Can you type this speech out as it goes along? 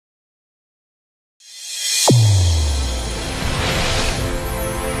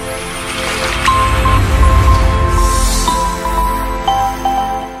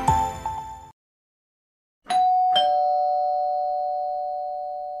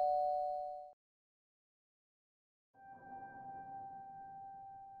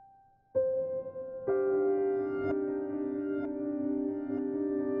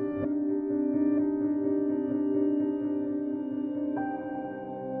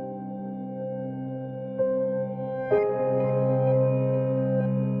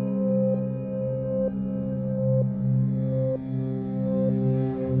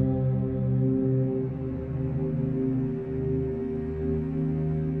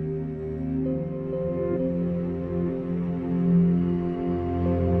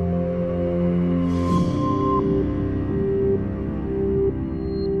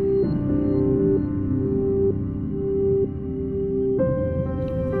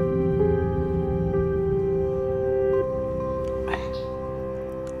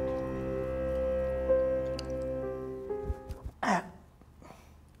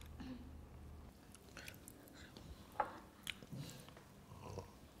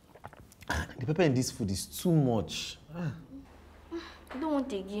The pepper in this food is too much. I don't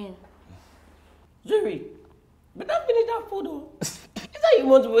want again. Zuri, but don't finish that food though. Is that you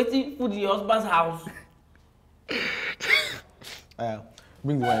want to wait food in your husband's house?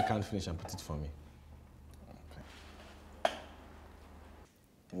 Bring the one you can't finish and put it for me. Okay.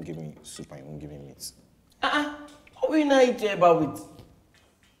 Don't give me soup and you won't give me meat. What will you not eat your eba with?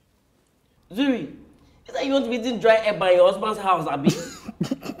 Zuri, is that you want to be eating dry eba in your husband's house, Abi?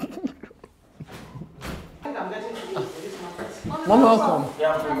 Mom, welcome.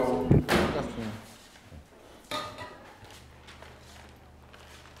 Yeah, Mom.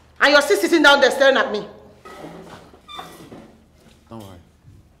 And you're still sitting down there staring at me. Don't worry.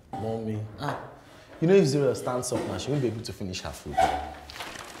 Mommy. You know if Zuriel stands up now, she won't be able to finish her food.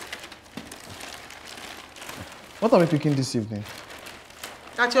 What are we cooking this evening?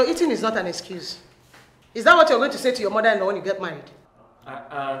 That your eating is not an excuse. Is that what you're going to say to your mother-in-law when you get married?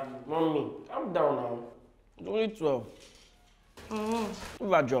 Mommy, calm down now. It's only 12.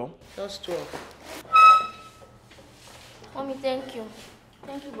 Just 12. Mommy, thank you.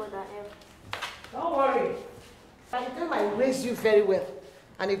 Thank you, Brother F. Don't worry. By the time I raise you very well,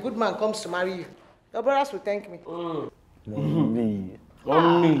 and a good man comes to marry you, your brothers will thank me. Mommy.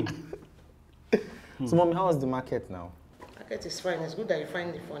 Mommy. So, Mommy, how is the market now? Market is fine. It's good that you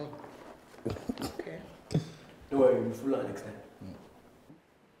find it funny. Okay. Don't worry, you'll be full on next time.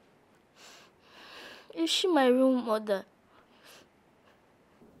 Is she my real mother?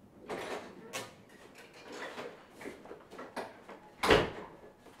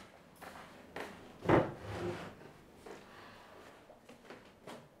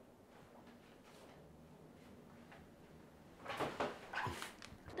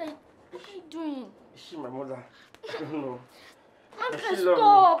 What are you doing? Is she my mother? I don't know. Mom,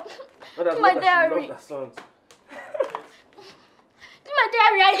 stop! Mother, My diary. My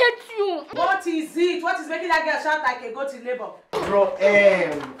diary, I hate you. What is it? What is making that girl shout like a goat in labor? Bro,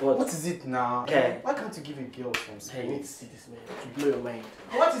 what is it now? Okay. Why can't you give a girl some space? Hey, you need to see this, man. To blow your mind.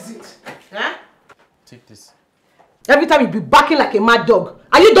 What is it? Huh? Take this. Every time you be barking like a mad dog.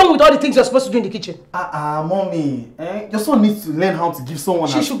 Are you done with all the things you're supposed to do in the kitchen? Mommy. Your son needs to learn how to give someone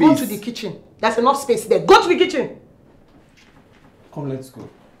She should go to the kitchen. There's enough space there. Go to the kitchen. Come, let's go.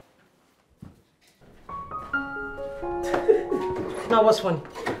 Now what's funny?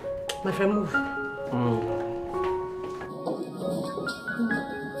 My friend, move.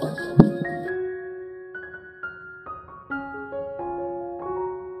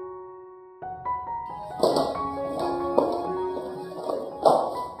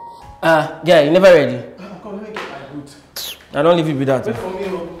 Yeah, you never ready. Come, let me get my boot. I don't leave you with that. Wait for me,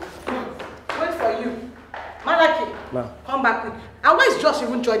 Wait for you. Malaki, come back quick. And why is Josh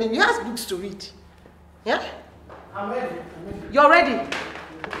even joining? He has books to read. Yeah? I'm ready. You're ready?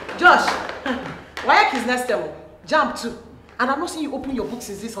 Josh, Wayek is next level. Jump too. And I've not seen you open your books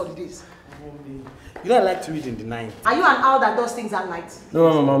since these holidays. You don't like to read in the night. Are you an owl that does things at night? No,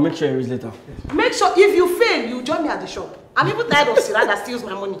 Mama, I'll make sure you read later. Make sure if you fail, you join me at the shop. I'm even tired of Sirah that steals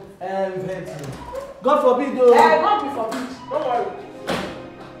my money. God forbid, though. God be forbid. Don't worry.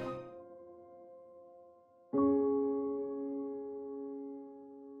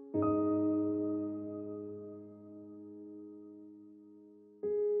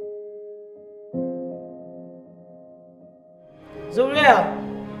 Zuriel!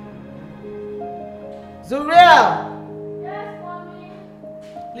 Zuriel! Yes, Mommy.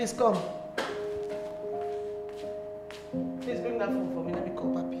 Please come. Please bring that phone for me. Let me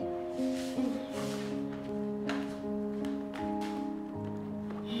call Papi.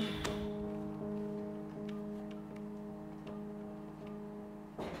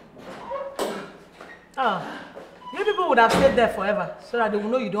 You people would have stayed there forever so that they will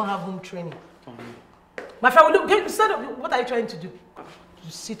know you don't have home training. My friend, what are you trying to do?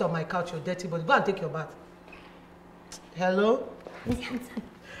 You sit on my couch, you're dirty, but go and take your bath. Hello?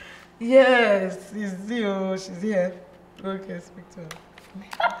 Yes, it's you. She's here. Okay, speak to her.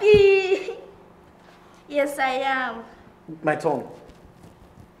 Papi! Yes, I am. My turn.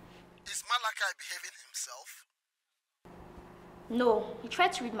 Is Malachi behaving himself? No, he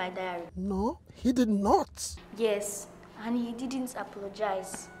tried to read my diary. No, he did not. Yes, and he didn't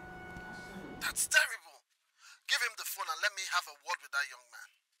apologize. That's terrible. Give him the phone and let me have a word with that young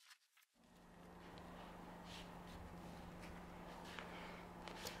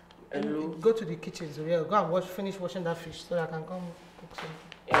man. Hello. Go to the kitchen, Zuriel. Go and finish washing that fish so that I can come cook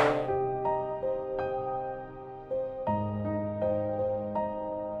something.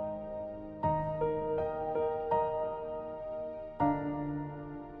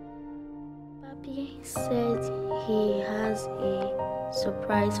 Papi said he has a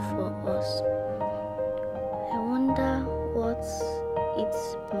surprise for us. I wonder what it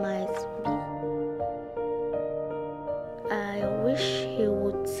might be. I wish he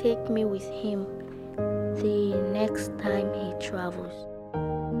would take me with him the next time he travels.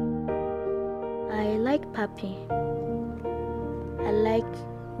 I like Papi. I like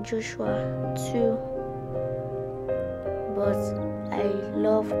Joshua too. But I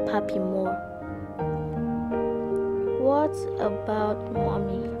love Papi more. What about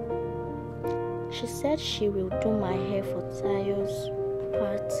Mommy? She said she will do my hair for Tayo's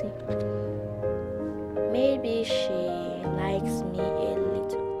party. Maybe she likes me a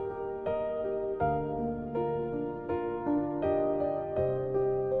little.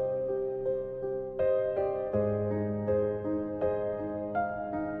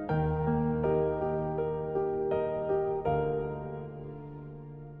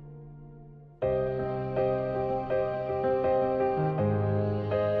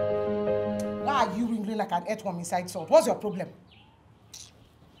 Why are you wriggling like an earthworm inside salt? What's your problem?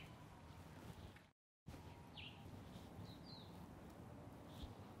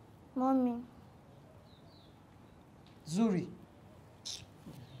 Mommy, Zuri.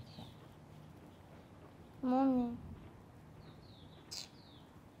 Mommy,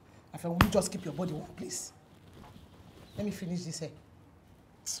 Afa, will you just keep your body in one place? Let me finish this hair.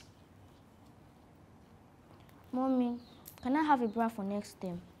 Mommy, can I have a bra for next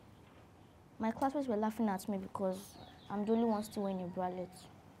term? My classmates were laughing at me because I'm the only one still wearing a bralette.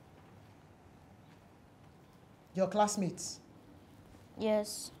 Your classmates?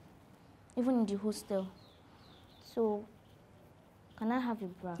 Yes, even in the hostel. So, can I have a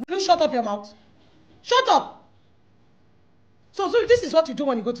bra? Will you shut up your mouth? Shut up! So this is what you do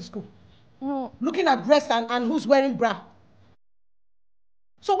when you go to school? No, Looking at breasts and who's wearing bra.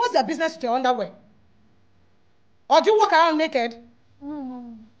 So what's their business with your underwear? Or do you walk around naked? no,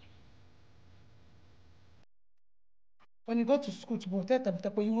 Mommy. When you go to school tomorrow, tell them,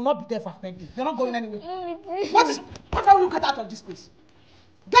 you will not be there for pregnant. You're not going anywhere. Mommy, please. What will you get out of this place?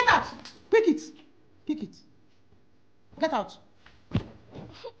 Get out! Pick it! Pick it. Get out.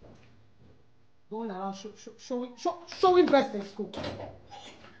 Going around showing breast in school.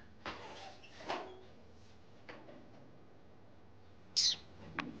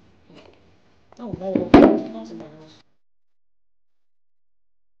 Oh, no, not in my house.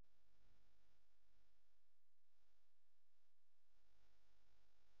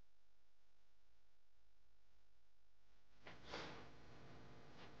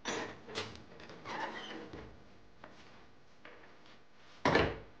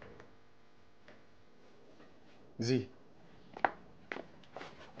 Z.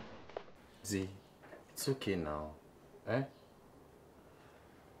 Z, it's okay now. Eh?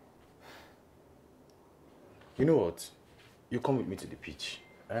 You know what? You come with me to the beach.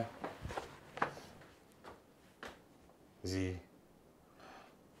 Eh? Z.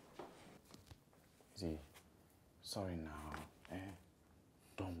 Z. Sorry now. Eh?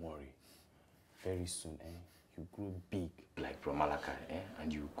 Don't worry. Very soon, eh? You grow big like Bro Malachi, eh?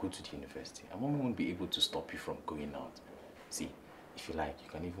 And you go to the university. And Mom won't be able to stop you from going out. See, if you like, you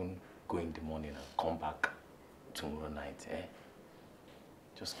can even go in the morning and come back tomorrow night, eh?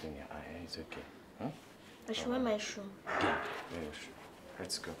 Just clean your eye, eh? It's okay. Huh? I should wear my shoe. Yeah, wear your shoe.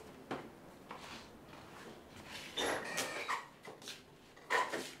 Let's go.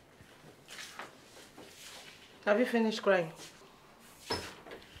 Have you finished crying?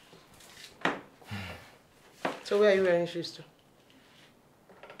 So where are you wearing shoes to?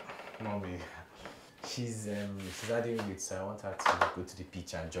 Mommy, she's adding weight, so I want her to go to the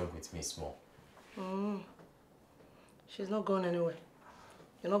beach and jog with me small. She's not going anywhere.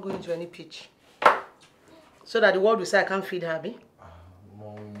 You're not going to any pitch. So that the world will say I can't feed her, Abby.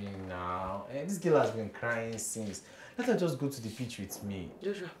 Mommy, now. This girl has been crying since. Let her just go to the beach with me.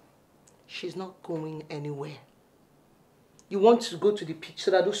 Joshua, she's not going anywhere. You want to go to the pitch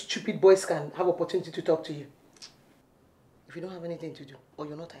so that those stupid boys can have opportunity to talk to you. If you don't have anything to do, or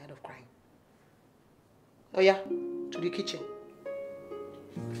you're not tired of crying, Oh yeah, to the kitchen.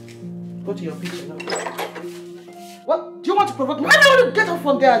 Go to your kitchen now. What? Do you want to provoke me? I don't want to get up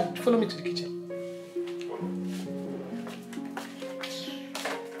from there and follow me to the kitchen.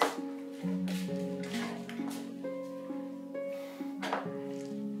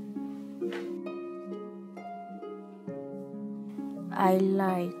 I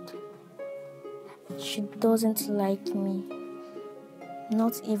lied. She doesn't like me.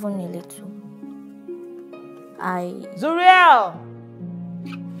 Not even a little. Zuriel!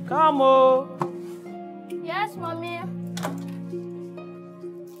 Come on! Yes, mommy.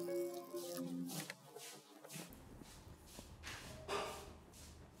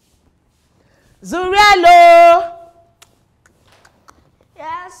 Zuriel!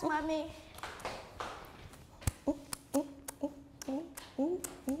 Yes, mommy.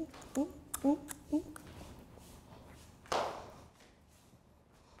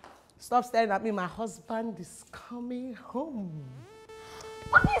 Stop staring at me. My husband is coming home.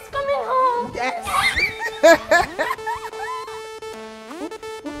 Mommy is coming home. Yes.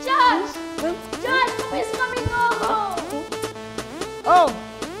 Josh! Josh, mommy is coming home. Oh.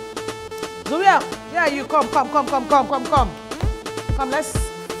 Zuriel, yeah, you come. Come, let's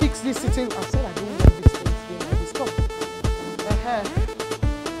fix this sitting. I said I don't want this thing here like this. Come.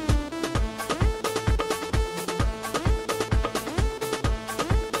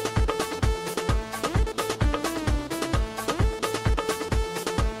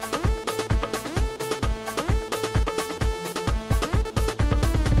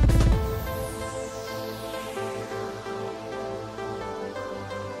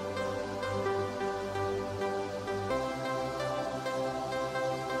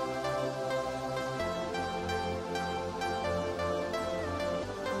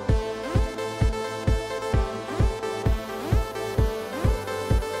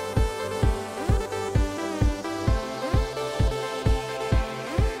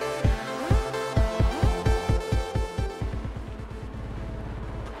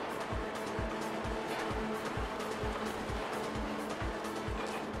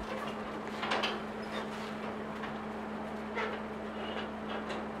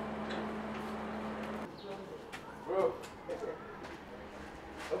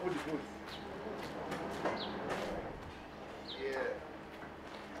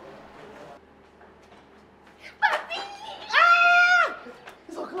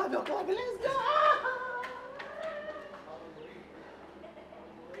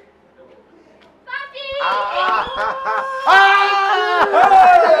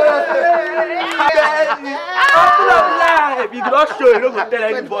 If you do not show, you don't go tell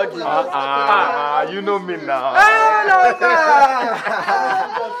anybody. You know me now.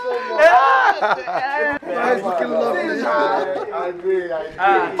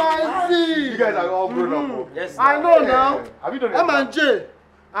 You guys are all grown up. Yes, I know now. Have you done it? M&J.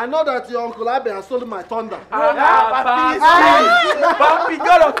 I know that your Uncle Abe has stolen my thunder. Papi,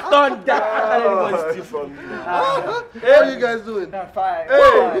 God of thunder. How are you guys doing? Fine.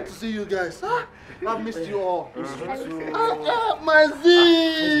 Hey, good to see you guys. I've missed you all. My Z!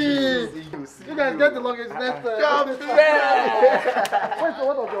 You guys get the luggage next time. Wait, so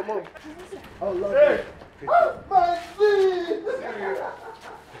what of your mom? Oh, Lord. Hey. My Z!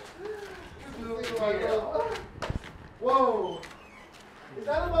 Whoa! Is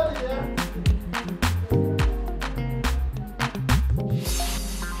anybody here?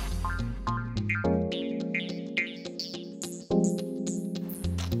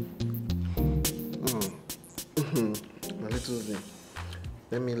 My little thing,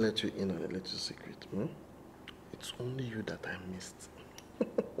 let me let you in on a little secret. It's only you that I missed.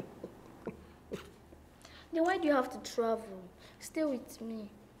 Then why do you have to travel? Stay with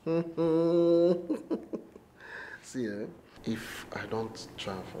me. See, if I don't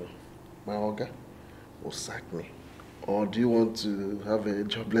travel, my Oga will sack me. Or do you want to have a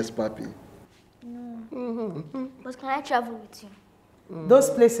jobless puppy? No. But can I travel with you? Those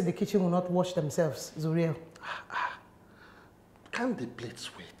plates in the kitchen will not wash themselves, Zuriel. Can't the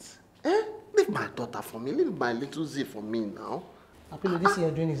plates wait? Leave my daughter for me. Leave my little Z for me now. Apilo, this you're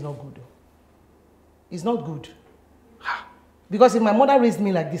doing is not good. It's not good. Because if my mother raised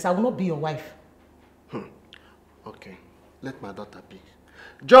me like this, I will not be your wife. Okay. Let my daughter be.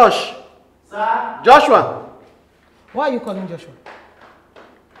 Josh! Sir? Joshua! Why are you calling Joshua?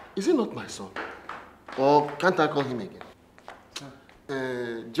 Is he not my son? Or can't I call him again?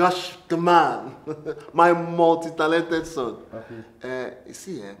 Josh the man. My multi-talented son. Okay. You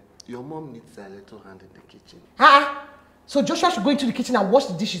see, your mom needs a little hand in the kitchen. So Joshua should go into the kitchen and wash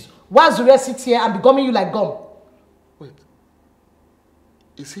the dishes while Zuriel sits here and be gumming you like gum. Wait.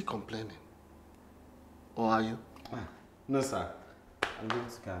 Is he complaining? Or are you? No, sir. I'm going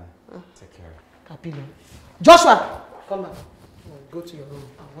to go take care. Capillo. Joshua! Come back. Go to your room.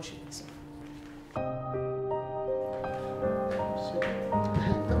 I'll wash it myself.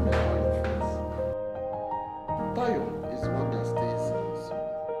 Tayo is the one that stays in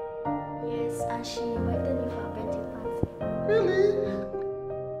Yes, and she invited me for a birthday party. Really?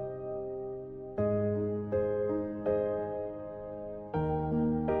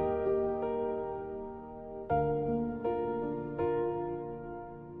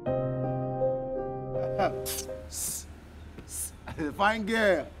 Fine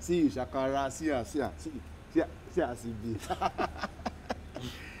girl. See you, Shakara. See her.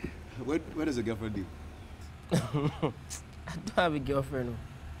 Where does your girlfriend live? I don't have a girlfriend.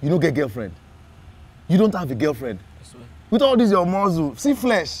 You don't get girlfriend. You don't have a girlfriend. I swear. With all this your muscle, see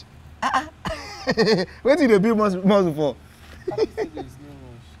flesh. Where did they build muscle for?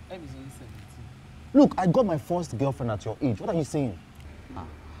 Look, I got my first girlfriend at your age. What are you saying?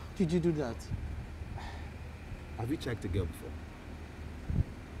 Did you do that? Have you checked a girl before?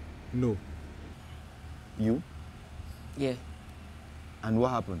 No. You? Yeah. And what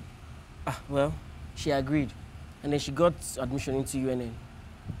happened? Well, she agreed. And then she got admission into UNN.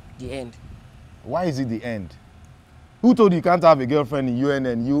 The end. Why is it the end? Who told you can't have a girlfriend in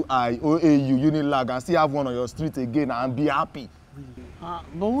UNN, UI, OAU, Unilag, and still have one on your street again and be happy? But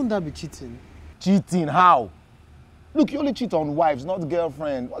wouldn't that be cheating? Cheating? How? Look, you only cheat on wives, not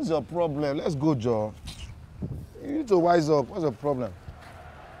girlfriend. What's your problem? Let's go, Joe. You need to wise up. What's your problem?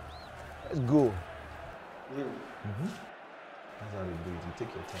 Let's go. Really? That's how they do it. You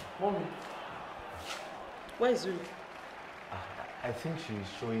take your time. Mommy. Where is Zuri? I think she's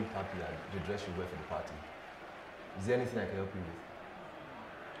showing happy at the dress she wear for the party. Is there anything I can help you with?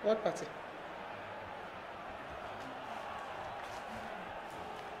 What party?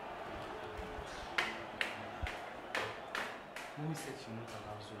 Mommy said she won't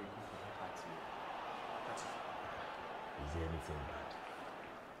allow Zuri to go for the party. Is there anything bad?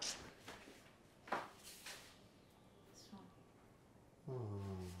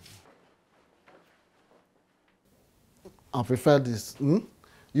 I prefer this.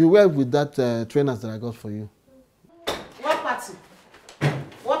 You wear with that trainers that I got for you. What party?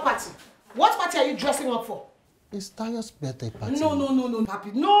 What party? What party are you dressing up for? It's Tayo's birthday party. No,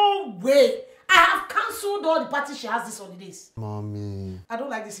 Papi. No way. I have cancelled all the parties she has these holidays. Mommy. I don't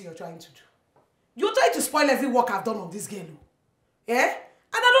like this thing you're trying to do. You're trying to spoil every work I've done on this girl. Eh? And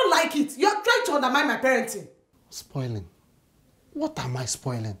I don't like it. You're trying to undermine my parenting. Spoiling? What am I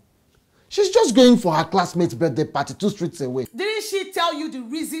spoiling? She's just going for her classmate's birthday party 2 streets away. Didn't she tell you the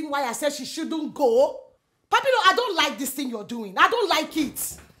reason why I said she shouldn't go? Papi, no, I don't like this thing you're doing. I don't like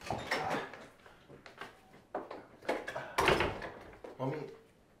it. Mommy,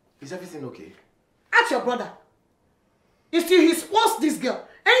 is everything okay? Ask your brother. If he spoils this girl,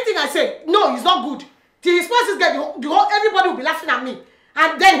 anything I say, no, it's not good. Till he spoils this girl, everybody will be laughing at me.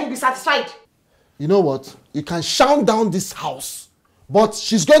 And then he'll be satisfied. You know what? You can shout down this house. But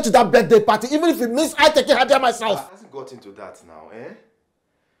she's going to that birthday party, even if it means I taking her there myself. I hasn't got into that now, eh?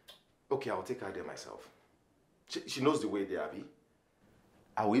 Okay, I'll take her there myself. She knows the way there, Abby.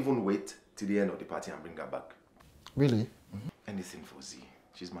 I will even wait till the end of the party and bring her back. Really? Anything for Z.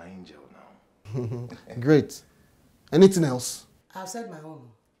 She's my angel now. Great. Anything else? I've said my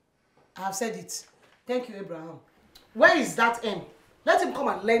own. I've said it. Thank you, Abraham. Where is that M? Let him come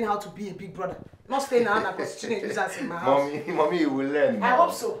and learn how to be a big brother. Not staying around and constituting users in my house. Mommy, he will learn. I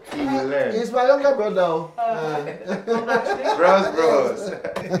hope so. He will learn. He's my younger brother. Congratulations. Bros.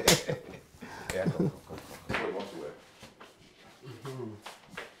 Yeah, come. What do you want to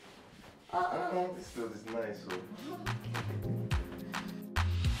wear? This field is nice. So.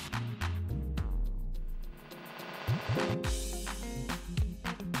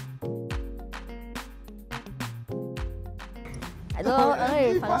 I don't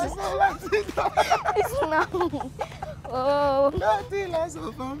fancy. It's now. Oh.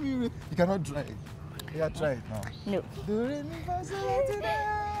 You cannot try it. Yeah, try it now. No.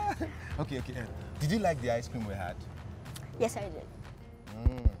 Okay. Did you like the ice cream we had? Yes, I did.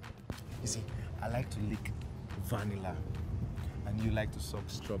 You see, I like to lick vanilla. And you like to suck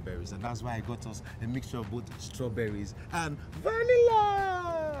strawberries. And that's why I got us a mixture of both strawberries and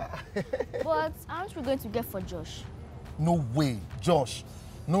vanilla. But aren't we going to get for Josh? No way, Josh.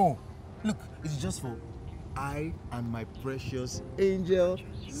 No. Look, it's just for I and my precious angel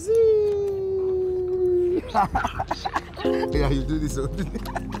Z. Yeah, you do this.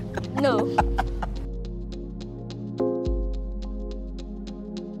 No.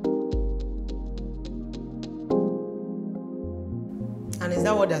 And is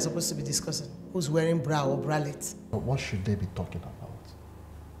that what they're supposed to be discussing? Who's wearing bra or bralette? But what should they be talking about?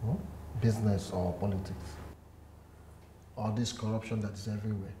 Hmm? Business or politics? Or this corruption that is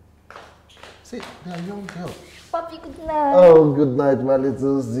everywhere? See, they are young girls. Papi, good night. Oh, good night, my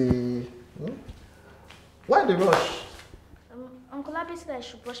little Z. Hmm? Why the rush? Uncle Abi said I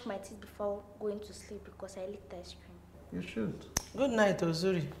should brush my teeth before going to sleep because I licked ice cream. You should. Good night,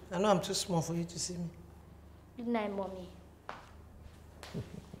 Ozuri. I know I'm too small for you to see me. Good night, Mommy.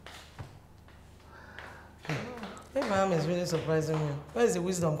 Abraham is really surprising me. Where is the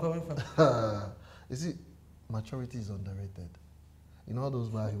wisdom coming from? You see, maturity is underrated. In all those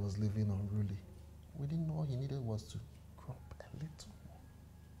while he was living unruly, we didn't know all he needed was to grow up a little more.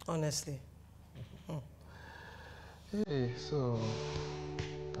 Honestly. Hey, so,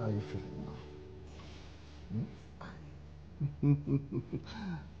 how are you feeling now?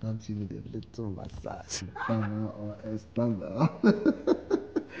 Don't you need a little massage? Or a standard?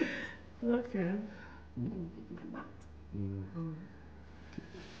 Okay.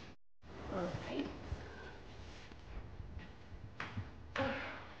 Alright.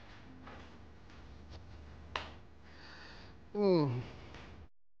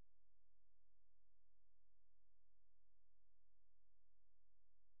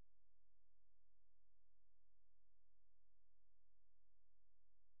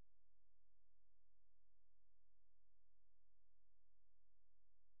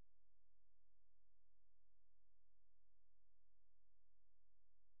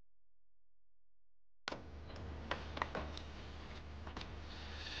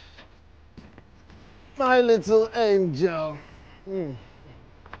 My little angel.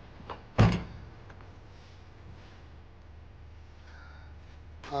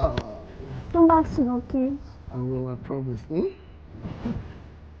 Come back soon, okay? I will, I promise.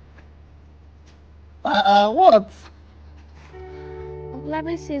 What? Uncle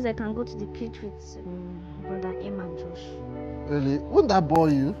Abi says I can go to the pitch with Brother Em and Josh. Really? Wouldn't that bore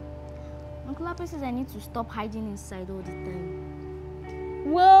you? Uncle Abi says I need to stop hiding inside all the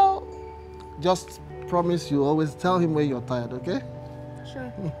time. Well, just promise you always tell him when you're tired, okay?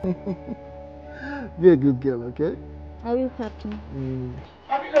 Sure. Be a good girl, okay? I will, Captain.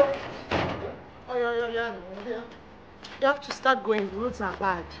 Oh, yeah. You have to start going. The roads are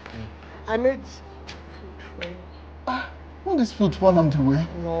bad. I made food for you. Won't this food fall on the way?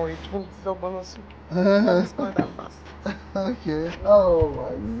 No, it won't stop, honestly. It's not that fast. Okay. Oh,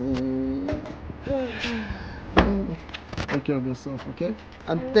 my God. Take care of yourself, okay?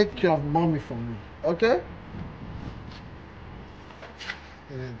 And take care of mommy for me, okay?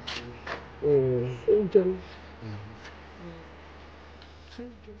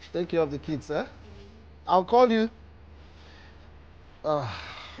 Take care of the kids, eh? I'll call you.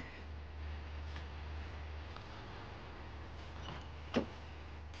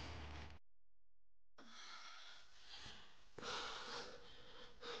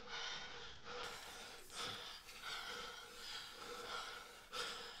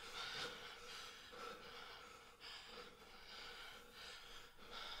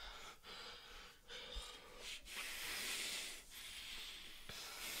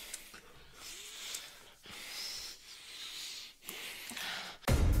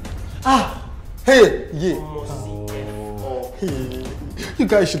 Hey, yeah. Hey. You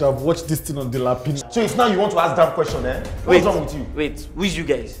guys should have watched this thing on the lapping. So it's now you want to ask that question, eh? What's wrong with you? Wait, who is you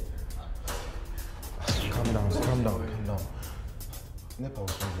guys? Calm down. Nepa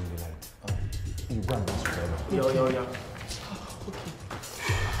was not in the light. You go and dance together. Yeah.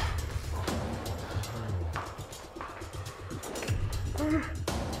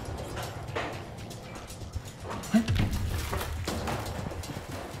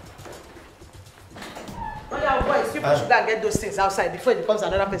 People should go and get those things outside before it becomes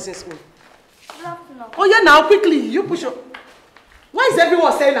another person's own. No. Oh yeah, now quickly, you push up. Why is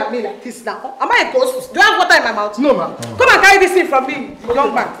everyone staring at me like this now? Am I a ghost? Do I have water in my mouth? No, ma'am. Come and carry this thing from me,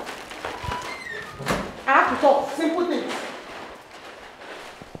 young man. I have to talk. Simple things.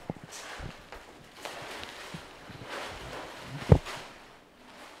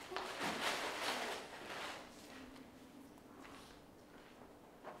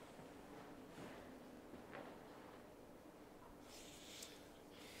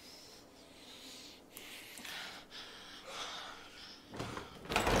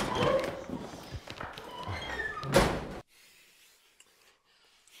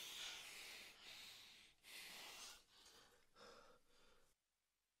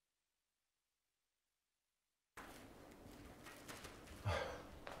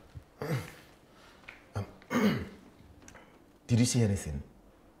 Did you see anything?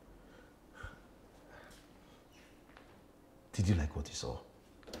 Did you like what you saw?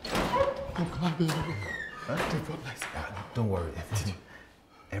 Huh? Don't worry.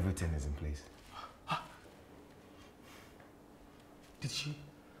 Everything is in place. Did she?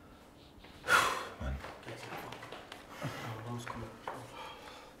 Man.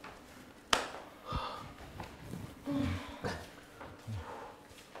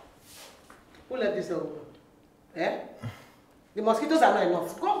 Who left this door open? Eh? The mosquitoes are not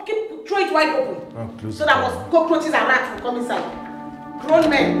enough. Go throw it wide open. So that cockroaches and rats will come inside. Grown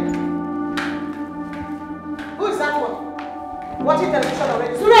men. Who is that one? Watching television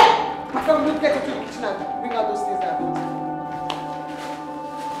already. Zure! My friend will get into the kitchen and bring out those things that I want.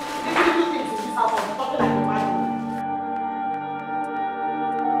 These little things in this house are talking like a man.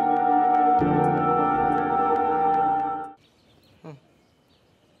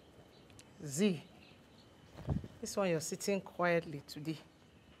 Z, this one you're sitting quietly today.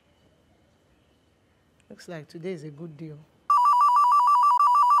 Looks like today is a good deal.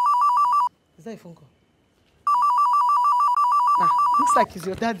 Is that a phone call? Ah, looks like it's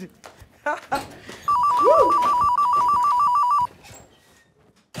your daddy. Woo!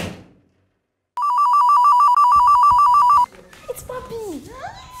 It's Papi.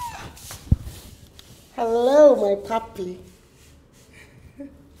 Hello, my Papi.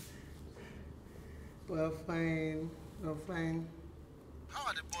 Well, fine. Well, fine. How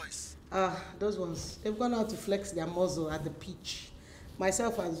are the boys? Those ones. They've gone out to flex their muzzle at the beach.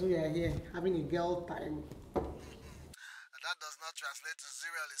 Myself and Zuri are here having a girl time. That does not translate to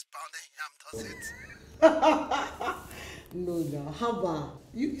ZURIEL is pounding yam, does it? No, Haba.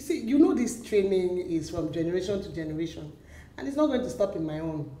 You see, you know this training is from generation to generation, and it's not going to stop in my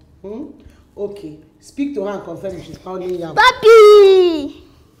own. Okay, speak to her and confirm if she's pounding yam. Papi!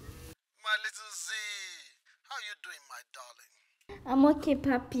 My little Z, how are you doing, my darling? I'm okay,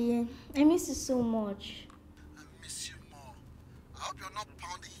 Papi. I miss you so much. I miss you more. I hope you're not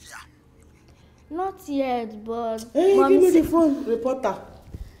pounding yam. Not yet, but... Hey, Mommy give me the phone, reporter.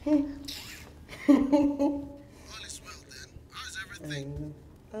 All is well then. How is everything?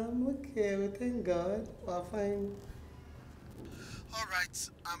 I'm okay, we thank God. We're fine. All right,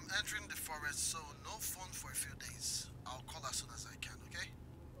 I'm entering the forest, so no phone for a few days. I'll call as soon as I can, okay?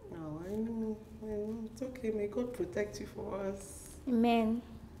 Oh, I know. It's okay. May God protect you for us. Amen.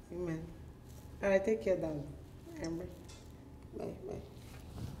 Amen. All right, take care, Dan. Bye.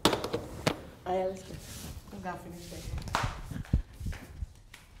 All right, let's go. I'm going to finish that.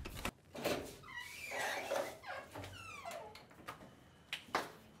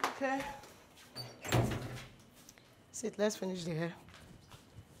 Okay. Sit, let's finish the hair.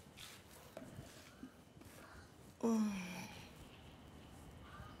 Okay.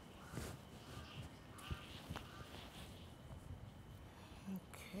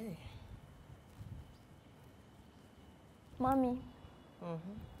 Mommy.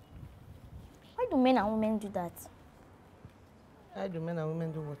 Why do men and women do that? Why do men and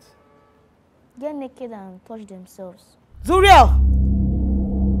women do what? Get naked and touch themselves. Zuriel!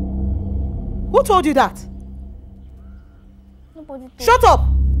 Who told you that? Nobody told Shut up!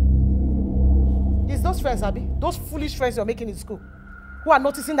 It's those friends, Abby. Those foolish friends you're making in school who are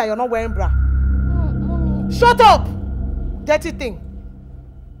noticing that you're not wearing bra. Mommy. Shut up! Dirty thing.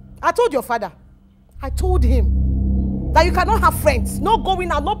 I told your father. I told him that you cannot have friends. No going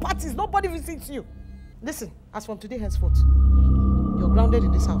out, no parties, nobody visits you. Listen, as from today henceforth, you're grounded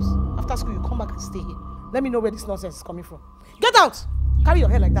in this house. After school, you come back and stay here. Let me know where this nonsense is coming from. Get out! Carry your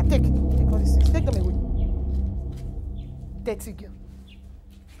hair like that. Take all these things. Take them away. Dirty girl.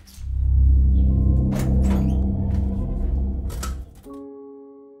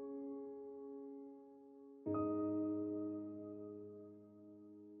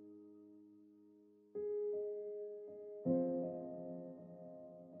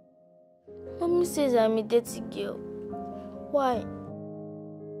 Mommy says I'm a dirty girl. Why?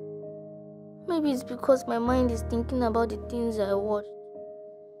 Maybe it's because my mind is thinking about the things I watched.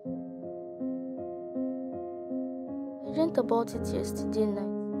 I dreamt about it yesterday night.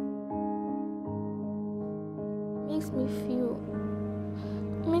 It makes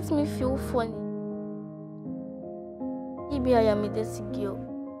me feel funny. Maybe I am a dirty girl.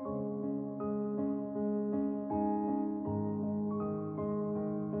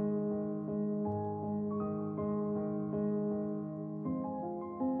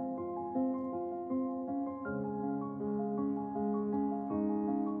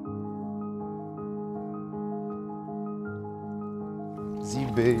 Z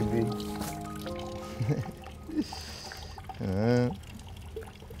baby.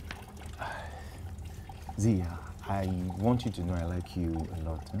 Z, I want you to know I like you a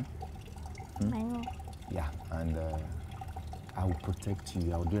lot. I know. Yeah, and I will protect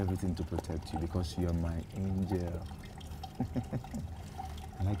you. I will do everything to protect you because you're my angel.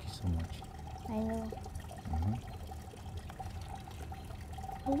 I like you so much. I know.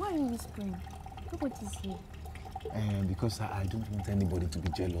 But why are you whispering? Nobody's here. Because I don't want anybody to be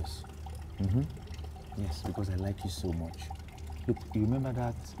jealous. Yes, because I like you so much. Look, you remember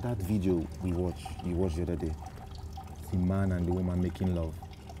that video you watched the other day? The man and the woman making love.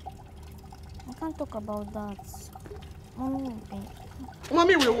 I can't talk about that. Mommy will be.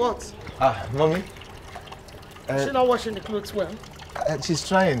 Mommy will what? Mommy? She's not washing the clothes well. She's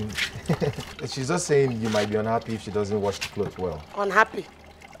trying. She's just saying you might be unhappy if she doesn't wash the clothes well. Unhappy.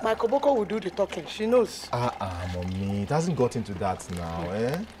 My Koboko will do the talking. She knows. Mommy, it hasn't got into that now,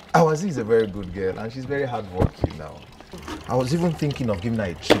 eh? Awazi is a very good girl and she's very hardworking now. I was even thinking of giving her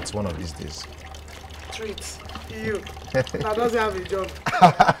a treat one of these days. Treat? You? That doesn't have a job.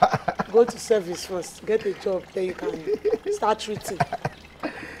 Go to service first, get a job, then you can start treating.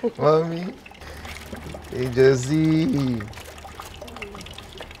 Mommy, hey Josie,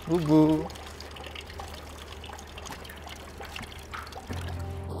 boo boo.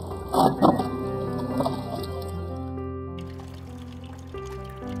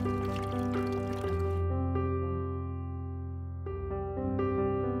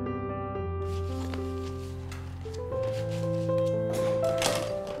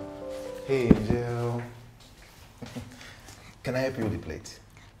 Hey Angel, can I help you with the plate?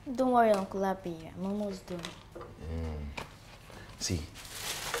 Don't worry, Uncle Abby. I'm almost done. See,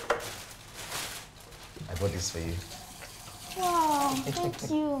 I bought this for you. Wow, thank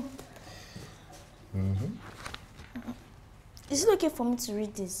you. Is it okay for me to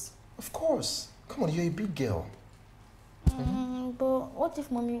read this? Of course. Come on, you're a big girl. But what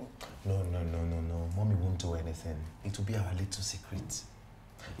if Mommy... No. Mommy won't do anything. It will be our little secret.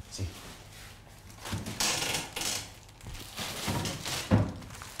 See.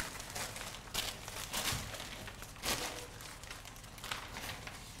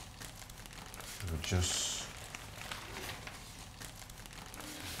 You just...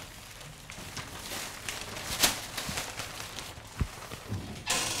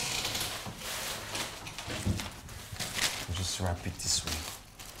 wrap it this way.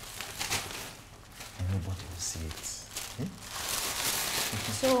 And nobody will see it.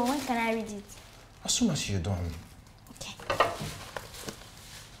 So when can I read it? As soon as you're done. Okay.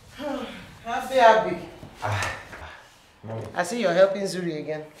 Happy. Mommy. I see you're helping Zuri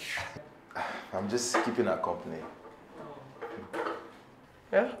again. I'm just keeping her company.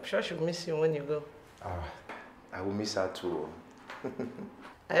 Yeah, I'm sure she'll miss you when you go. I will miss her too.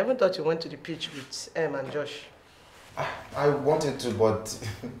 I even thought you went to the pitch with Em and Josh. I wanted to, but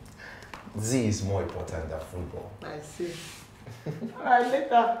Z is more important than football. I see. Alright,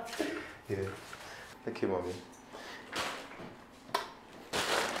 later. Yeah. Thank you, Mommy.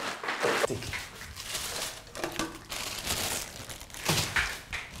 Take it.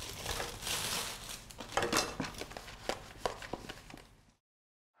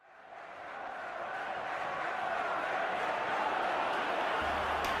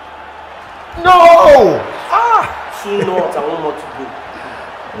 No! Two not, I want more to go.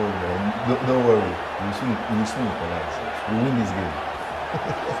 Oh man, don't worry. We'll soon equalize. We'll win this game.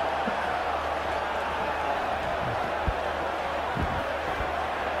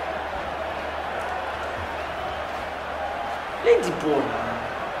 Play the ball.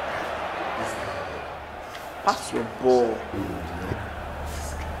 Pass your ball.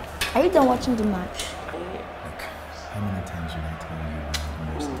 Are you done watching the match? How many times will I tell you you are the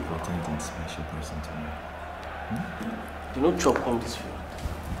most important and special person to me? You know chop on this field.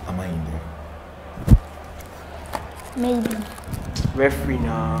 Am I in there? Maybe. Referee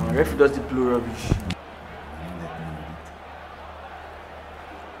now. Referee does the blue rubbish. Will you let me read it?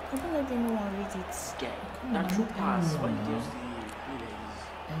 I don't let anyone read it. Yeah, that true pass. Why you just play like this?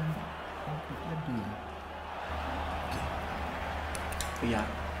 Yeah.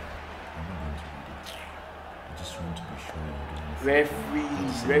 I'm not going to read it. I just want to be sure you're doing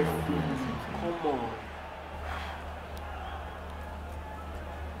it. Referee. Come on.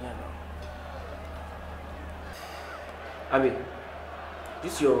 Yeah, no. Abi,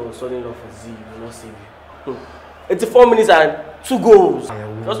 this your son-in-law for Z will not save you. 84 minutes and 2 goals.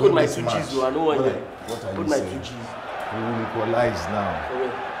 Just hold my 2 G's, though. I don't want you. What are Hold you my saying? 2 G's. We will equalize now. For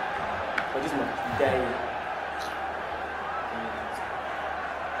where? For this match. Die.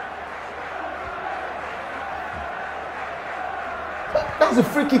 That's a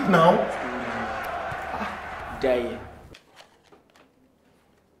free kick now. Die.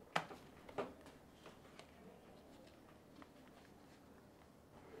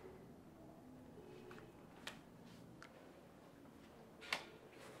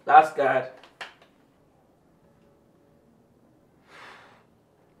 Last card.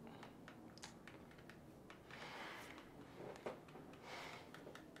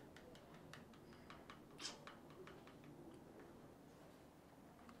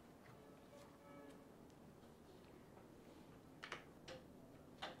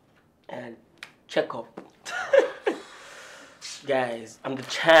 And check up. Guys, I'm the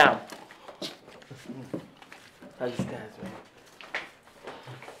champ. How's this guys, man?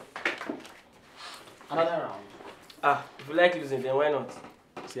 Another round. If you like losing, then why not?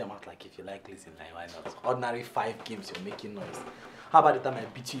 See, I'm not like if you like losing, like why not? Ordinary 5 games, you're making noise. How about the time I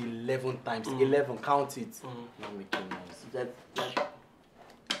beat you 11 times? 11, count it. Not making noise.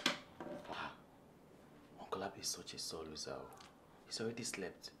 Uncle Abi is such a sore loser. He's already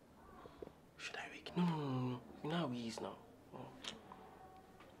slept. Should I wake him? No. You know how he is now.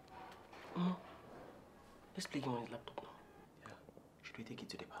 Let's play him on his laptop now. Yeah. Should we take it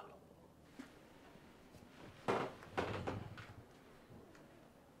to the parlor?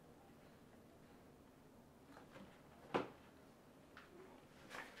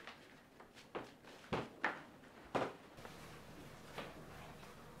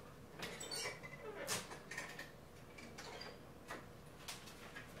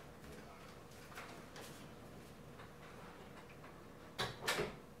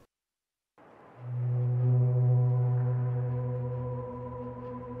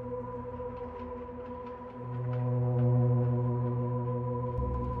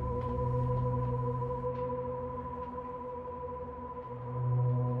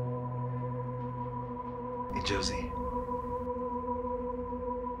 Josie.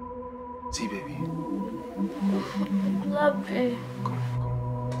 See, baby. Love me.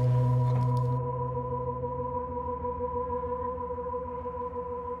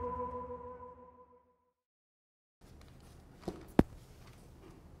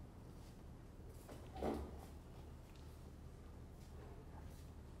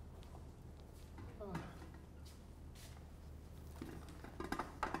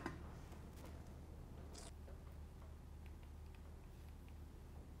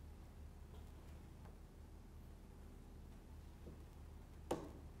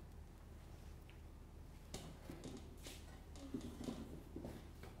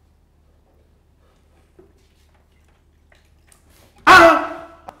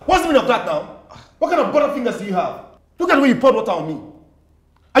 What's the meaning of that now? What kind of butter fingers do you have? Look at the way you poured water on me.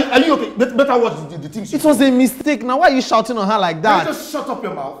 Are you okay? Better watch the things. It was a mistake. Now why are you shouting on her like that? Can you just shut up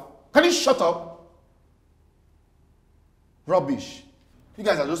your mouth? Can you shut up? Rubbish. You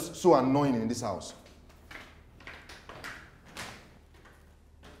guys are just so annoying in this house.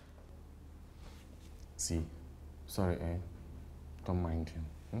 See, sorry, don't mind him.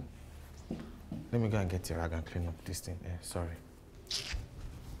 Let me go and get a rag and clean up this thing. Sorry.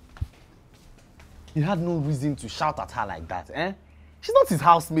 You had no reason to shout at her like that, eh? She's not his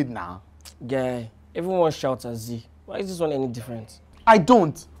housemaid now. Guy, everyone shouts at Z. Why is this one any different? I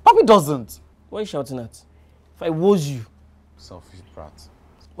don't. Papi doesn't. What are you shouting at? If I was you. Selfish brat.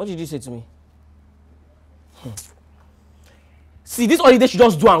 What did you say to me? See, this holiday should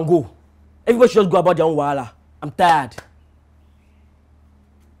just do and go. Everybody should just go about their own wahala. I'm tired.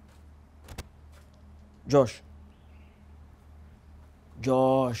 Josh.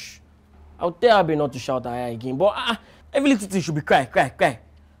 I'll tell Abby not to shout at her again, but every little thing should be cry.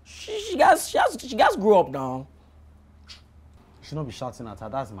 She has to grow up now. You should not be shouting at her,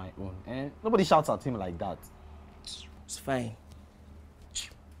 that's my own. Nobody shouts at him like that. It's fine.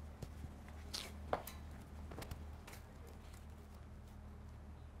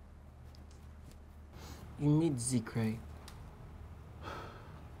 You made Z cry.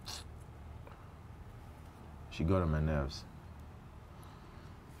 She got on my nerves.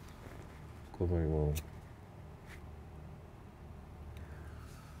 Go very well.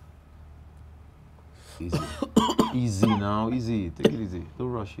 Easy. Easy now, easy. Take it easy.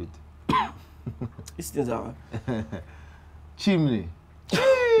 Don't rush it. These things are... Chimney. These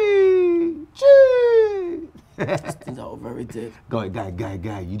things are overrated.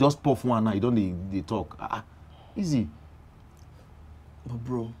 Guy. You just puff one now, you don't they talk. Easy. But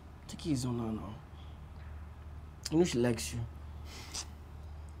bro, take it easy on her now. You know she likes you.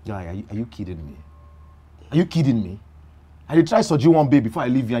 Guy, are you kidding me? Are you kidding me? I did try Soji one day before I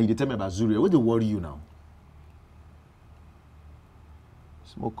leave here and you tell me about Zuriel. What they worry you now?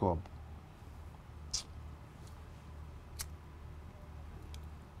 Smoke up.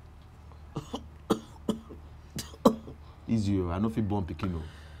 Easy, I know if you born picking.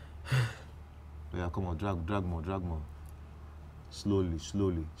 Yeah, come on, drag more. Slowly.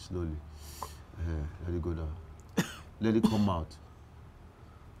 Let it go down. Let it come out.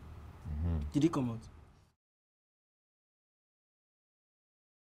 Did he come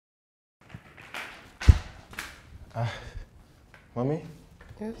out? Mommy?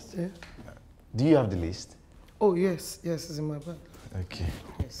 Yes, dear. Do you have the list? Oh, yes, it's in my bag. Okay.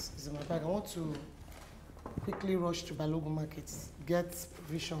 Yes, it's in my bag. I want to quickly rush to Balogun Market, get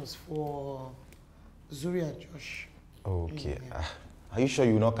provisions for Zuri and Josh. Okay. Yeah. Are you sure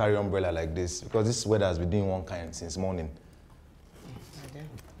you will not carry umbrella like this? Because this weather has been doing one kind since morning.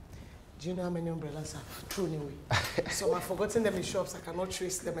 Do you know how many umbrellas I've thrown away? Some I've forgotten them in shops. I cannot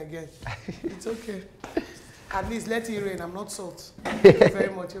trace them again. It's okay. At least let it rain. I'm not salt. Thank you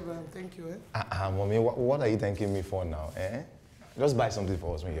very much, Abraham. Thank you. Mommy, what are you thanking me for now? Just buy something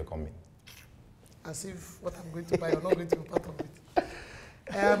for us when you're coming. As if what I'm going to buy, you're not going to be part of it.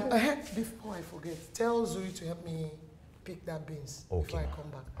 Before I forget, tell Zuri to help me pick that beans before I come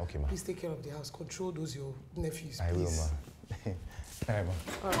back. Okay, ma. Please take care of the house. Control those your nephews, please. I will, ma. All right, ma.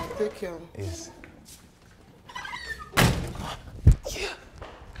 All right, take care. Yes. Yeah.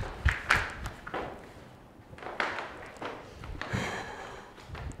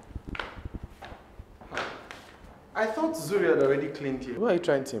 I thought Zuri had already cleaned here. Who are you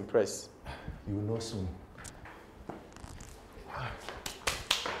trying to impress? You will know soon.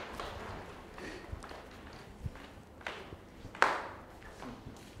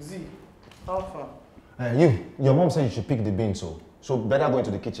 Z, how far? Your mom said you should pick the beans, so better go into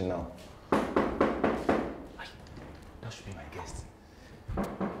the kitchen now. That should be my guest.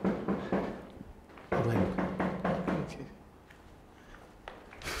 How do I look? Okay.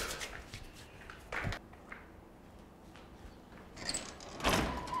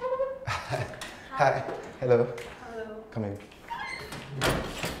 Hi. Hello. Hello. Come in.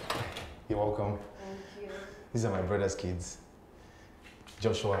 You're welcome. Thank you. These are my brother's kids,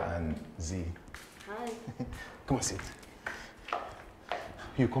 Joshua and Z. Hi. Come and sit.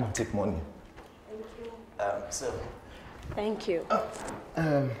 You come and take money. Thank you. So. Thank you.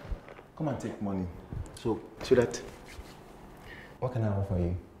 Come and take money. So that. What can I offer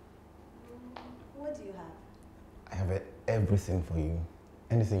you? What do you have? I have everything for you.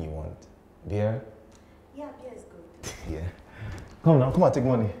 Anything you want. Beer? Yeah, beer is good. Yeah. Come now, come and take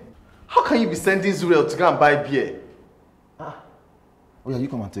money. How can you be sending Zuriel to go and buy beer? Oh yeah, you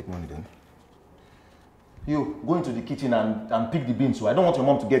come and take money then. You, go into the kitchen and pick the beans, so I don't want your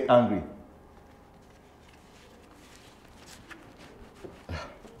mom to get angry.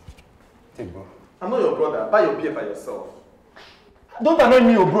 Take, bro. I'm not your brother. Buy your beer by yourself. Don't annoy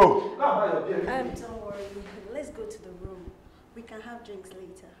me, bro. Go and buy your beer. Don't worry. Let's go to the room. We can have drinks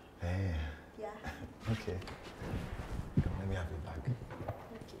later. Hey. Yeah. Okay. Come, let me have it back.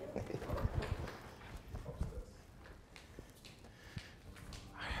 Okay.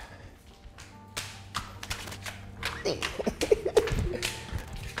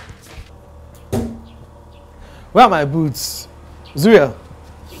 Where are my boots? Zuriel?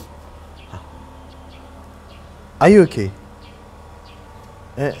 Are you okay?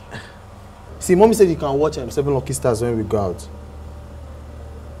 See, mommy said you can watch 7 Lucky Stars when we go out.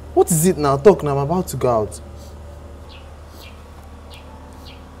 What is it now? Talk now, I'm about to go out.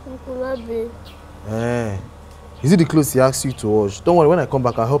 Uncle Abi. Is it the clothes he asked you to wash? Don't worry, when I come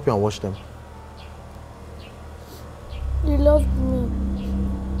back, I'll help you and wash them. He loved me,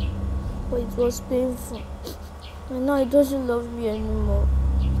 but it was painful. And now he doesn't love me anymore.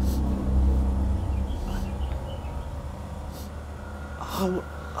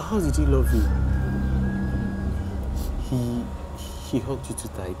 How did he love you? He hugged you too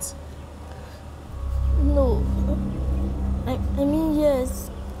tight. No. I mean, yes.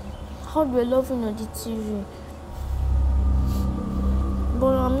 How do I love him on the TV?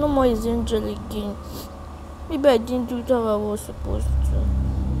 But I'm not more his angel again. Maybe I didn't do it how I was supposed to.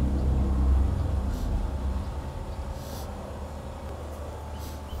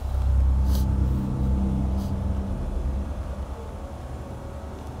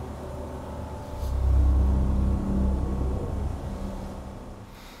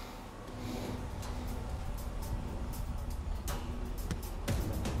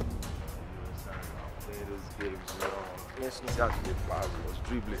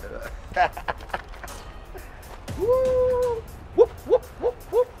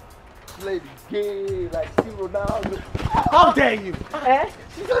 Play the game like see Ronaldo. How dare you?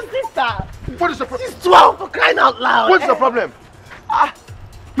 She's your sister. What is the problem? She's 12 for crying out loud. What's the problem?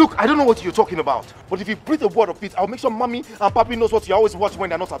 Look, I don't know what you're talking about. But if you breathe a word of it, I'll make sure mommy and papi knows what you always watch when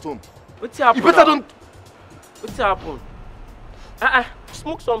they're not at home. What's happening? You better don't... What's happened?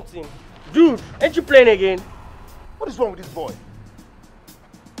 Smoke something. Dude, ain't you playing again? What is wrong with this boy?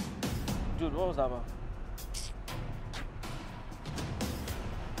 Dude, what was that about?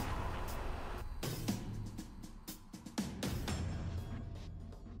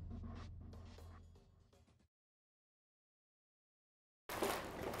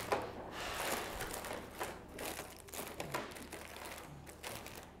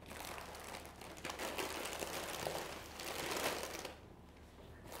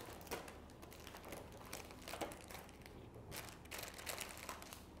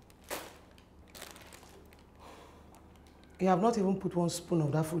 You have not even put one spoon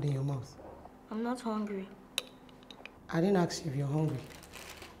of that food in your mouth. I'm not hungry. I didn't ask you if you're hungry.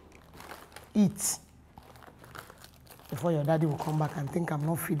 Eat. Before your daddy will come back and think I'm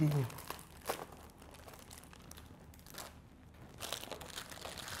not feeding you.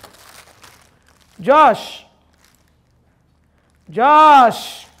 Josh!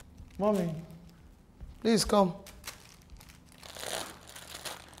 Josh! Mommy, please come.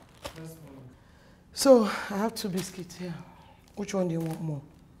 So, I have 2 biscuits here. Which one do you want more?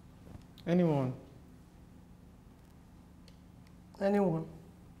 Anyone. Anyone?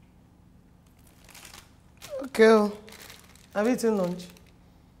 Okay. Have you eaten lunch?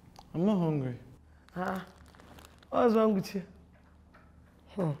 I'm not hungry. What's wrong with you?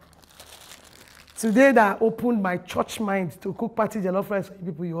 Today that I opened my church mind to cook party jollof rice for you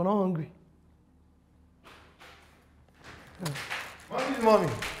people, you are not hungry. Mommy.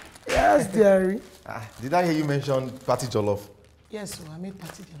 Yes, dearie. Did I hear you mention party jollof? Yes, so I made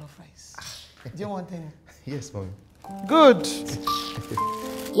party jollof rice. Do you want any? Yes, mommy. Good.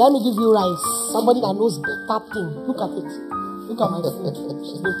 Let me give you rice. Somebody that knows better thing. Look at it. Look at my food.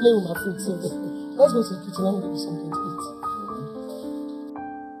 She's been playing with my food since. Let's go to the kitchen. Let me give you something to eat.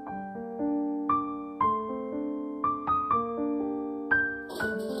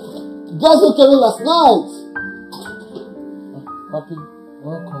 You guys who came in last night. Papi,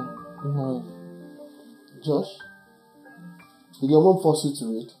 welcome. Josh, did your mom force you to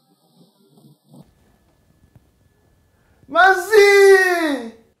read?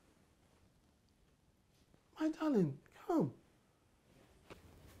 Mercy! My darling, come.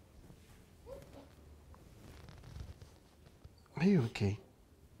 Are you okay?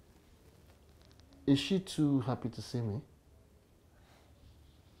 Is she too happy to see me?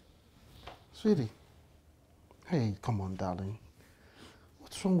 Sweetie. Hey, come on, darling.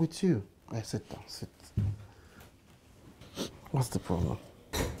 What's wrong with you? Hey, sit down, sit. What's the problem?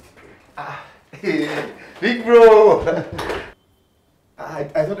 Hey, big bro! I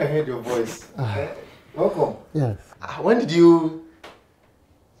thought I heard your voice. Welcome. Yes. When did you...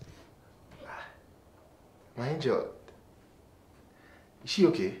 My angel. Is she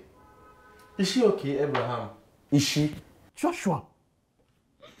okay? Is she okay, Abraham? Is she? Joshua!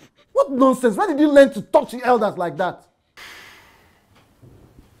 What nonsense? Why did you learn to talk to your elders like that?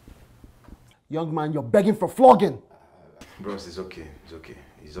 Young man, you're begging for flogging. Bros, it's okay. It's okay.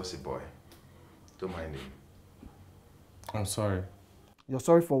 He's just a boy. Don't mind him. I'm sorry. You're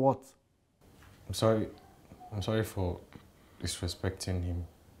sorry for what? I'm sorry for disrespecting him.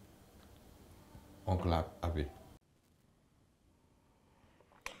 Uncle Abby.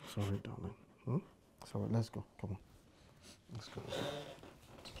 Sorry, darling. Sorry, let's go. Come on. Let's go.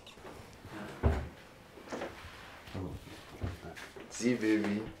 See,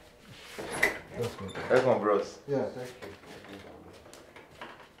 baby. Let's go. Welcome, bros. Yeah, thank you.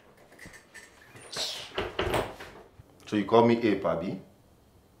 So you call me Ape, Abby?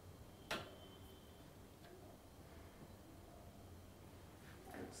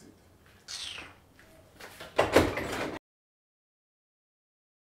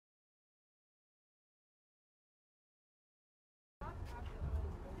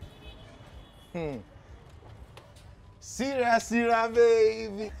 Sira,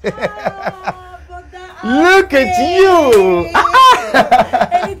 baby. Look at you.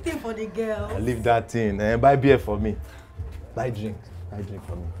 Anything for the girl. Leave that thing. Buy beer for me. Buy drink. Buy drink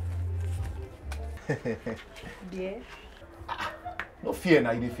for me. Beer? No fear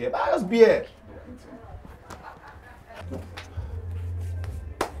now, you don't fear. Buy us beer.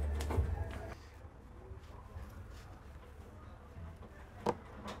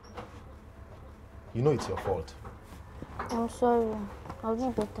 You know it's your fault. I'm sorry. I'll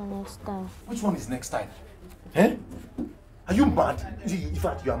do better next time. Which one is next time? Eh? Are you mad? In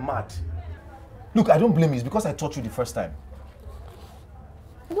fact, you are mad. Look, I don't blame you. It's because I taught you the first time.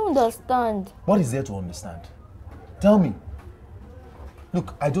 I don't understand. What is there to understand? Tell me.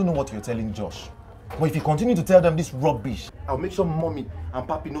 Look, I don't know what you're telling Josh. But if you continue to tell them this rubbish, I'll make sure Mommy and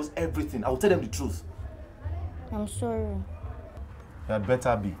Papi knows everything. I'll tell them the truth. I'm sorry. You had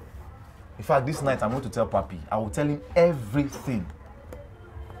better be. In fact, this night I'm going to tell Papi. I will tell him everything.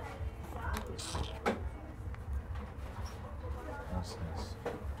 Nonsense.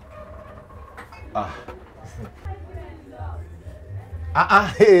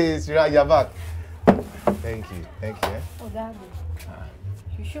 Hey, Sira, you're back. Thank you. Oh, Daddy.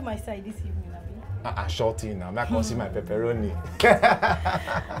 You show my side this evening, Abby. Shorty now. I'm not going to see my pepperoni.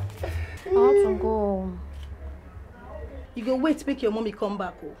 I want to go. You go wait to make your mommy come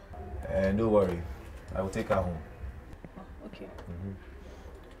back, oh. Don't worry. I will take her home. Okay.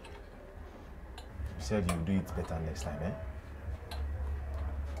 You said you'll do it better next time, eh?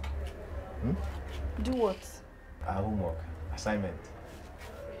 Do what? Our homework, assignment.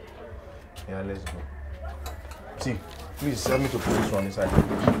 Yeah, let's go. See, please help me to put this one inside.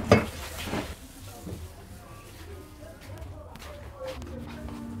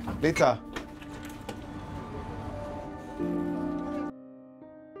 Later.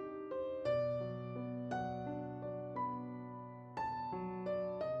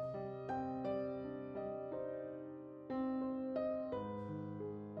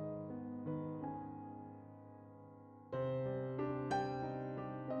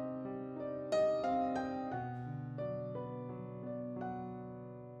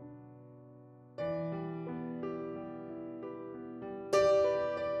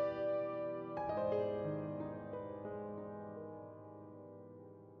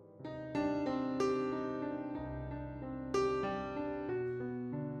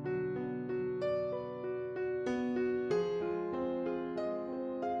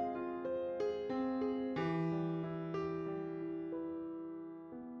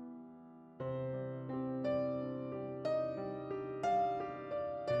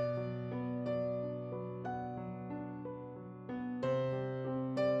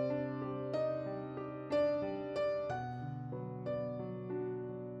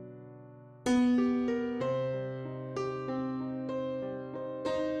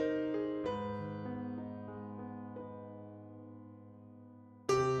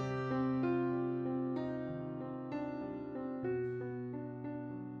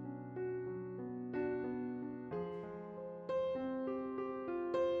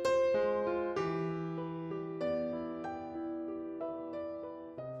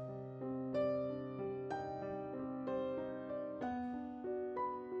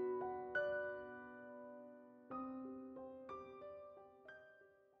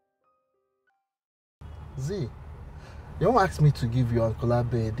 Z, you won't ask me to give your Uncle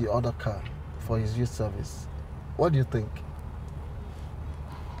Abe the other car for his youth service. What do you think?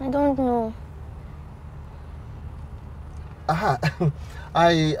 I don't know. Aha,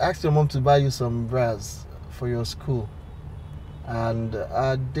 I asked your mom to buy you some bras for your school. And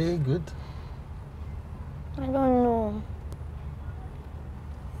are they good? I don't know.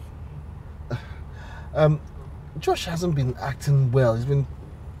 Josh hasn't been acting well.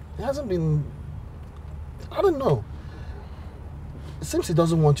 He hasn't been, I don't know. It seems he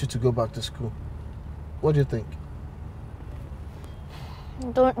doesn't want you to go back to school. What do you think? I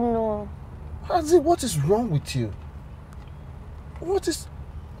don't know. Hazi, what is wrong with you?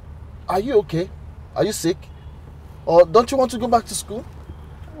 Are you okay? Are you sick? Or don't you want to go back to school?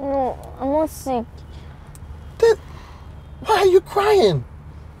 No, I'm not sick. Then why are you crying?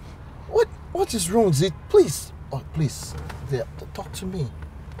 What is wrong, Z? Please, please, there, talk to me.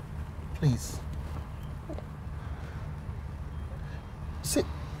 Please. See,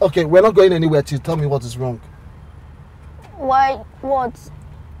 okay, we're not going anywhere till you tell me what is wrong. Why? What?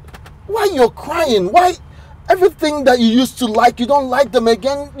 Why you're crying? Why everything that you used to like, you don't like them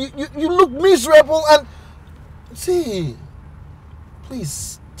again? You look miserable and... See,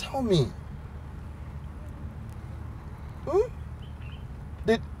 please, tell me.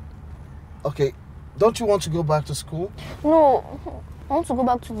 Okay, don't you want to go back to school? No, I want to go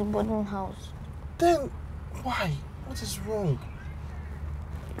back to the boarding house. Then, why? What is wrong?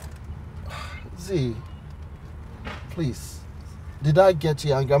 Z, please, did I get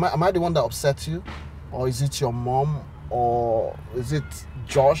you angry? Am I the one that upset you? Or is it your mom? Or is it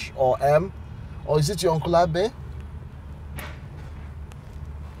Josh or Em? Or is it your Uncle Abe?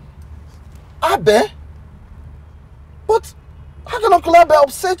 Abe? But how can Uncle Abe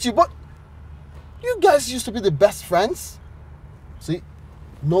upset you? But you guys used to be the best friends. See,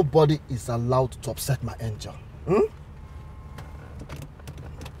 nobody is allowed to upset my angel. Do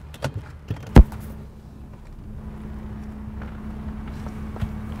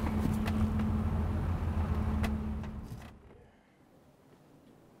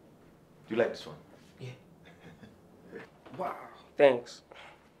you like this one? Yeah. Wow. Thanks.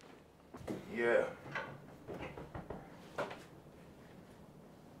 Yeah.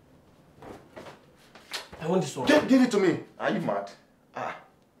 I want this one. Give it to me. Are you mad?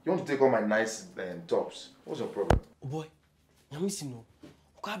 You want to take all my nice tops? What's your problem? Oh boy, you're missing no.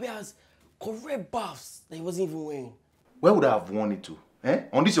 Okabe has correct buffs that he wasn't even wearing. Where would I have worn it to? Eh?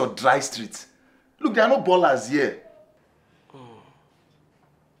 On this your dry street. Look, there are no ballers here.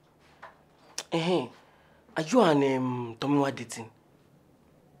 Are you and Tomiwa dating?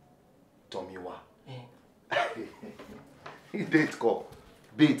 Tomiwa? He date call.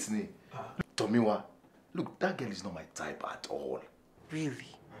 Bates ni. Tomiwa. Look, that girl is not my type at all.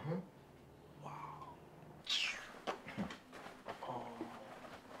 Really? Wow.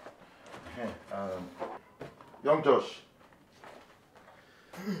 Young Josh.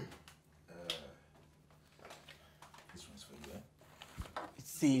 This one's for you, eh?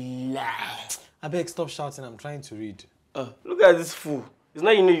 It's a lie. I beg, stop shouting. I'm trying to read. Look at this fool. It's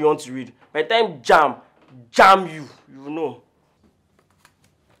not you want to read. By the time jam you know.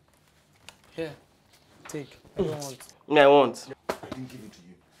 Here, take. I don't want. Me, I want. I didn't give it to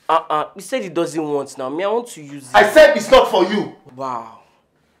you. He said he doesn't want now. Me, I want to use it. I said it's not for you. Wow.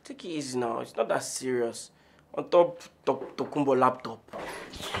 Take it easy now. It's not that serious. On top Tokumbo laptop.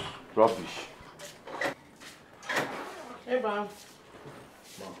 Rubbish. Hey, Bram.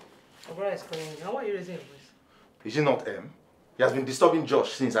 My brother is calling you. Now, why are you raising your voice? Is it not M? He has been disturbing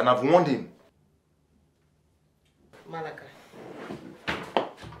Josh since, and I've warned him.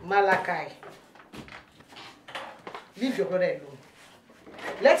 Malachi. Leave your brother alone.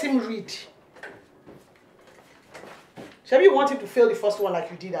 Let him read. Shall you want him to fail the first one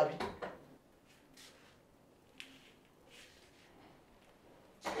like you did, Abby?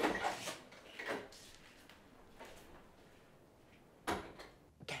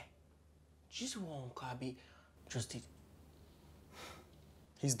 Okay. Just one, Kabi. Just did.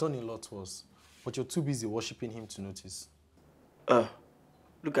 He's done a lot worse, but you're too busy worshipping him to notice.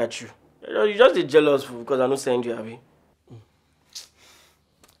 Look at you. You're just a jealous fool because I don't send you, Abby.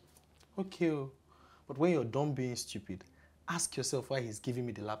 Okay, but when you're done being stupid, ask yourself why he's giving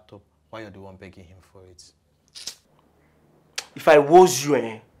me the laptop while you're the one begging him for it. If I was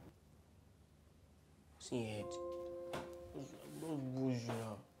you, see it. Don't was you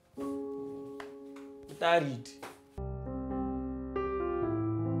now. Better read.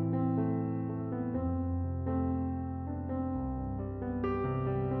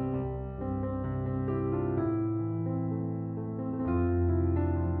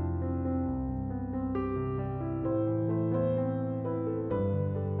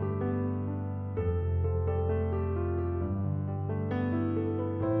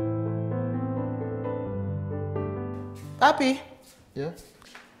 Papi. Yeah?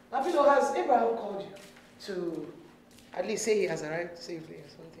 Papi, so has Abraham called you to at least say he has arrived safely or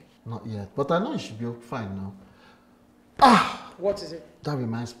something? Not yet, but I know he should be fine now. What is it? That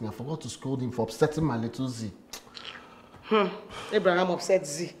reminds me, I forgot to scold him for upsetting my little Z. Abraham upset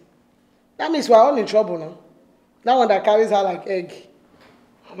Z. That means we're all in trouble now. That one that carries her like egg.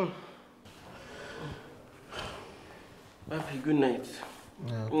 Papi, good night.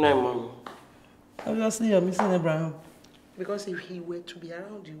 Yeah, okay. Good night, Mommy. Obviously, you're missing Abraham. Because if he were to be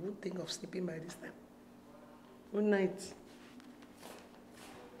around, you would think of sleeping by this time. Good night.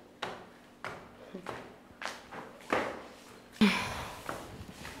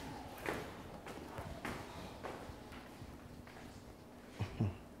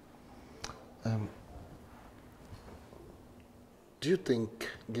 Do you think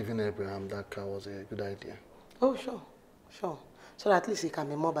giving Abraham that car was a good idea? Oh, sure. Sure. So that at least he can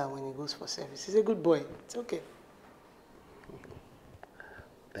be mobile when he goes for service. He's a good boy. It's okay.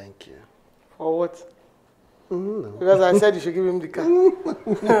 Thank you. For what? No. Because I said you should give him the car.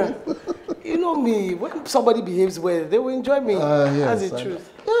 You know me. When somebody behaves well, they will enjoy me. Yes, that's the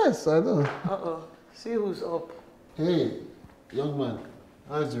truth. Yes, I know. See who's up. Hey, young man.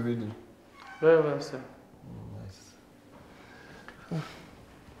 How's the reading? Very well, sir. Nice.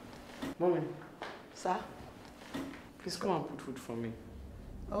 Mommy. Sir? Please come and put food for me.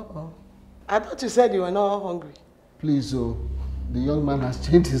 I thought you said you were not hungry. Please, the young man has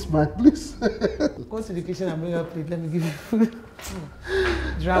changed his mind, please. Go to the kitchen and bring up plate. Let me give you food.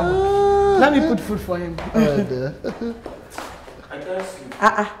 Drama. Let me put food for him. All right, there. I can't sleep.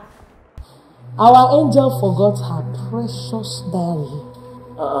 Our angel forgot her precious diary.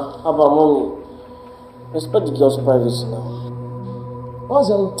 How about Mommy? Respect the girl's privacy now. What's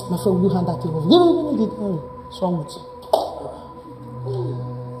your... My friend, will you hand that thing over? Give me the diary. What's wrong with you?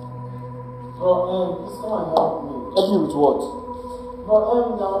 Please come and help me. Help me with what?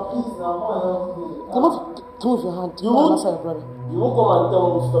 Now, please, now, come and help me. Come with your hand. You won't? Your brother. You won't come and tell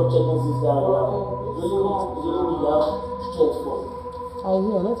me to stop checking this diary now. You only have strength for it. I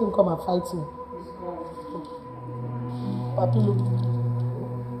hear. Let him come and fight me. Papi, look.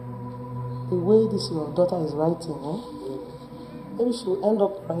 The way this your daughter is writing, maybe she will end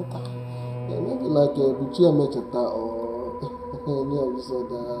up writer. Yeah, maybe like Buchi Emeka or any of this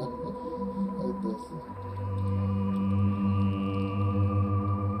other writers.